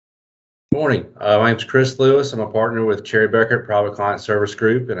Morning. My name's Chris Lewis. I'm a partner with Cherry Beckert Private Client Service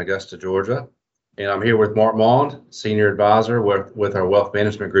Group in Augusta, Georgia. And I'm here with Mark Mond, Senior Advisor with our Wealth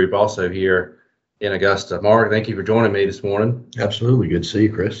Management Group, also here in Augusta. Mark, thank you for joining me this morning. Absolutely. Good to see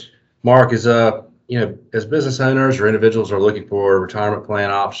you, Chris. Mark, as business owners or individuals are looking for retirement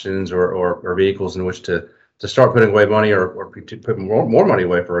plan options or vehicles in which to start putting away money or to put more money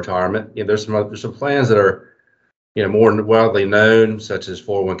away for retirement, there's some plans that are more widely known, such as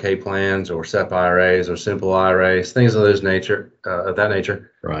 401k plans or SEP IRAs or simple IRAs, things of that nature.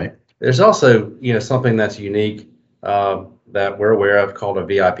 Right. There's also, something that's unique that we're aware of called a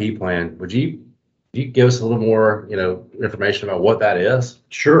VIP plan. Would you give us a little more, information about what that is?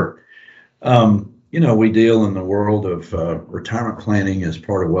 Sure. We deal in the world of retirement planning as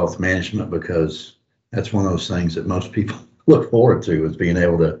part of wealth management because that's one of those things that most people look forward to, is being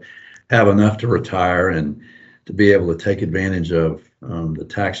able to have enough to retire and to be able to take advantage of the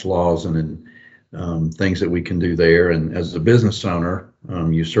tax laws and things that we can do there. And as a business owner,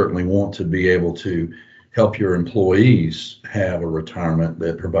 you certainly want to be able to help your employees have a retirement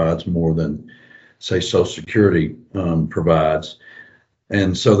that provides more than, say, Social Security provides.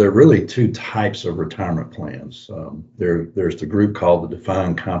 And so there are really two types of retirement plans. There's the group called the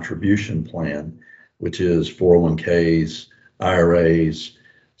Defined Contribution Plan, which is 401ks, IRAs,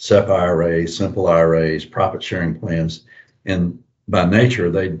 SEP IRAs, simple IRAs, profit sharing plans. And by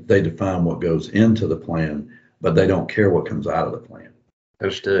nature, they define what goes into the plan, but they don't care what comes out of the plan.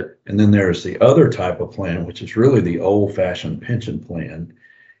 Understood. And then there's the other type of plan, which is really the old-fashioned pension plan.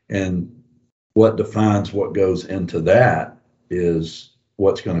 And what defines what goes into that is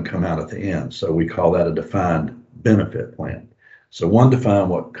what's going to come out at the end. So we call that a defined benefit plan. So one defines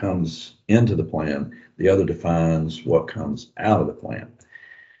what comes into the plan, the other defines what comes out of the plan.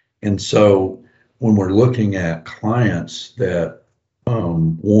 And so when we're looking at clients that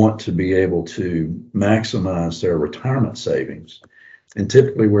want to be able to maximize their retirement savings, and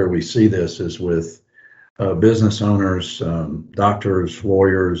typically where we see this is with business owners, doctors,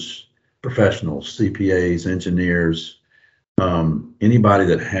 lawyers, professionals, CPAs, engineers, anybody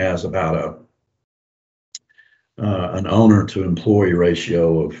that has about an owner to employee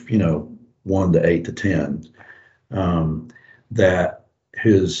ratio of 1 to 8 to 10, that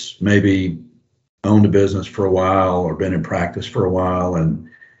has maybe owned a business for a while or been in practice for a while, and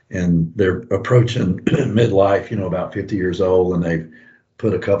they're approaching midlife, about 50 years old, and they've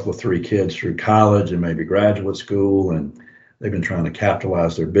put a couple of 3 kids through college and maybe graduate school, and they've been trying to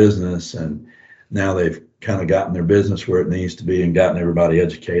capitalize their business, and now they've kind of gotten their business where it needs to be and gotten everybody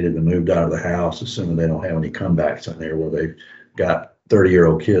educated and moved out of the house, assuming they don't have any comebacks in there where they've got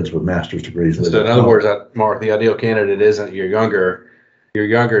 30-year-old kids with master's degrees. So in other words, Mark, the ideal candidate isn't your younger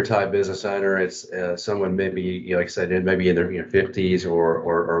type business owner. It's someone maybe, like I said, maybe in their 50s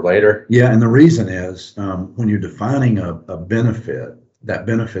or later. Yeah, and the reason is when you're defining a benefit, that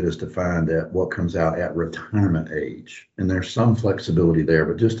benefit is defined at what comes out at retirement age. And there's some flexibility there,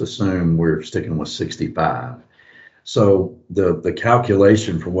 but just assume we're sticking with 65. So the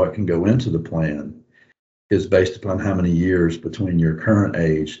calculation for what can go into the plan is based upon how many years between your current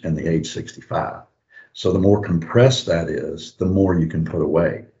age and the age 65. So the more compressed that is, the more you can put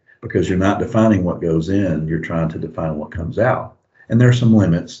away, because you're not defining what goes in, you're trying to define what comes out. And there's some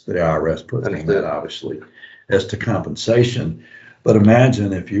limits the IRS puts on that, obviously, as to compensation. But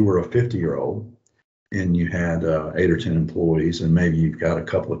imagine if you were a 50-year-old and you had 8 or 10 employees, and maybe you've got a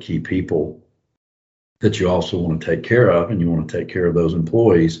couple of key people that you also want to take care of, and you want to take care of those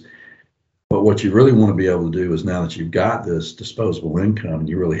employees. But what you really want to be able to do is, now that you've got this disposable income and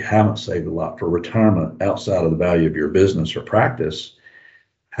you really haven't saved a lot for retirement outside of the value of your business or practice,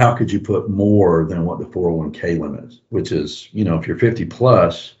 how could you put more than what the 401k limit is, which is, if you're 50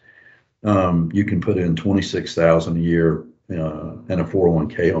 plus, you can put in $26,000 a year in a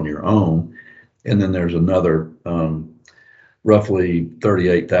 401k on your own. And then there's another roughly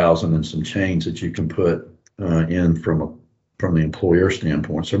 38,000 and some change that you can put in from the employer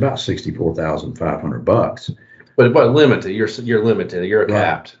standpoint. So about $64,500. But limited, you're limited, you're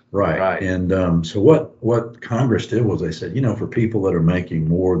capped. Right. And so what Congress did was they said, for people that are making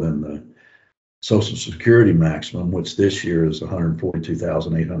more than the Social Security maximum, which this year is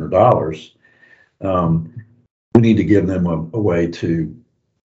 $142,800, we need to give them a way to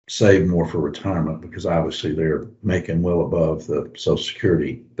save more for retirement, because obviously they're making well above the Social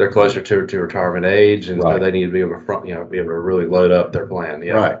Security. They're closer to retirement age, and so they need to be able to be able to really load up their plan.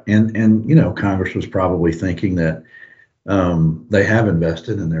 Yeah. Right. And Congress was probably thinking that they have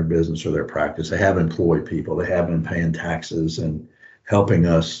invested in their business or their practice. They have employed people. They have been paying taxes and helping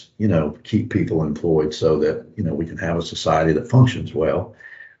us, keep people employed so that, we can have a society that functions well.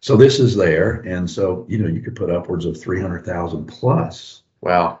 So this is there. And so, you could put upwards of 300,000 plus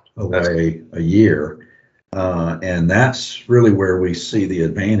Wow. away a year. And that's really where we see the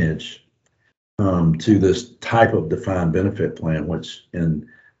advantage to this type of defined benefit plan, which in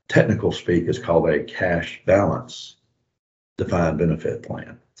technical speak is called a cash balance defined benefit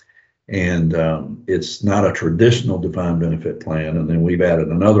plan. And it's not a traditional defined benefit plan. And then we've added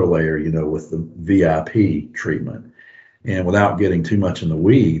another layer, with the VIP treatment. And without getting too much in the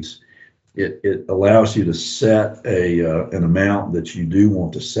weeds, it allows you to set an amount that you do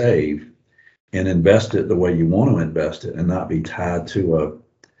want to save and invest it the way you want to invest it and not be tied to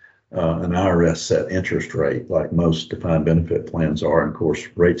an IRS set interest rate like most defined benefit plans are. And of course,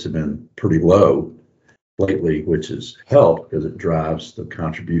 rates have been pretty low lately, which has helped because it drives the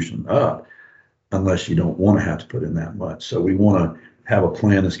contribution up unless you don't want to have to put in that much. So we want to have a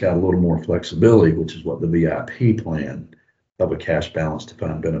plan that's got a little more flexibility, which is what the VIP plan of a cash balance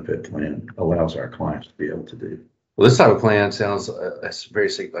defined benefit plan allows our clients to be able to do. Well, this type of plan sounds like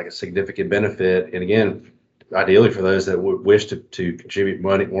a significant benefit. And again, ideally for those that would wish to contribute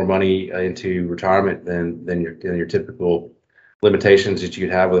more money into retirement than your typical limitations that you'd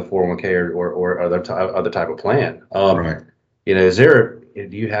have with a 401k or other type of plan. Right.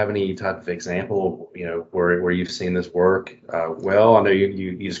 Do you have any type of example, where you've seen this work? Well, I know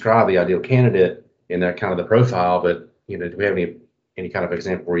you describe the ideal candidate in that kind of the profile, but do we have any kind of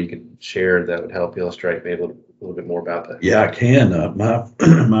example where you could share that would help illustrate maybe a little bit more about that? Yeah, I can.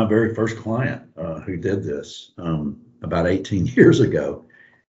 My very first client who did this about 18 years ago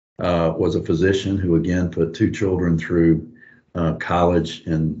was a physician who, again, put two children through college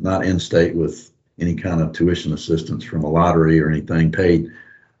and not in state with any kind of tuition assistance from a lottery or anything, paid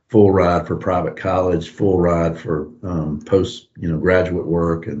full ride for private college, full ride for post, graduate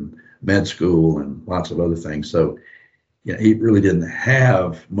work and med school and lots of other things. So, he really didn't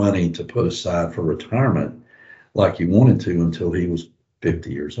have money to put aside for retirement like he wanted to until he was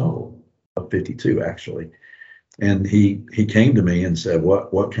 50 years old, 52 actually. And he came to me and said,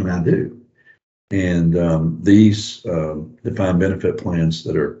 what can I do? And these defined benefit plans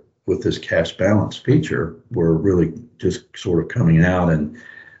that are with this cash balance feature were really just sort of coming out. And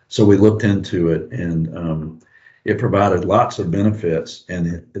so we looked into it, and it provided lots of benefits, and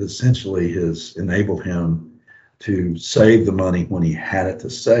it essentially has enabled him to save the money when he had it to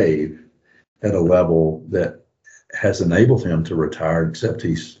save at a level that has enabled him to retire, except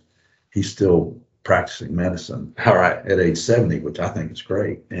he's still practicing medicine. All right. At age 70, which I think is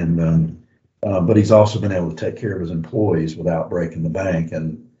great. And but he's also been able to take care of his employees without breaking the bank,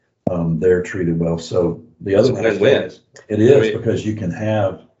 and they're treated well. So the other thing is, it is because you can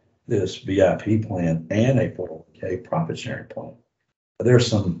have this VIP plan and a 401k profit sharing plan. There's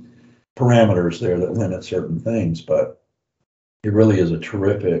some parameters there that limit certain things, but it really is a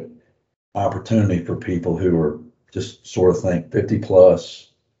terrific opportunity for people who are just sort of think 50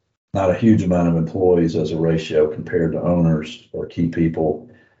 plus, not a huge amount of employees as a ratio compared to owners or key people,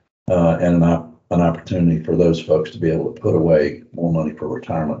 and an opportunity for those folks to be able to put away more money for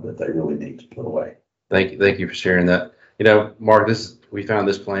retirement that they really need to put away. Thank you for sharing that. Mark, we found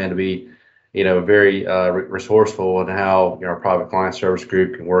this plan to be, very resourceful in how our private client service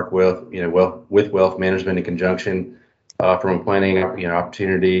group can work with wealth management in conjunction from a planning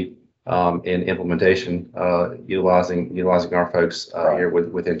opportunity and implementation, utilizing our folks here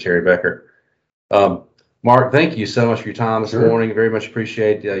within Cherry Bekaert. Mark, thank you so much for your time this morning. Very much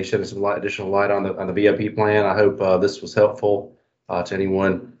appreciate you shedding some additional light on the VIP plan. I hope this was helpful to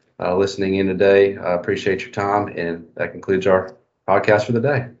anyone listening in today. I appreciate your time, and that concludes our podcast for the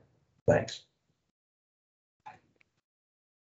day. Thanks.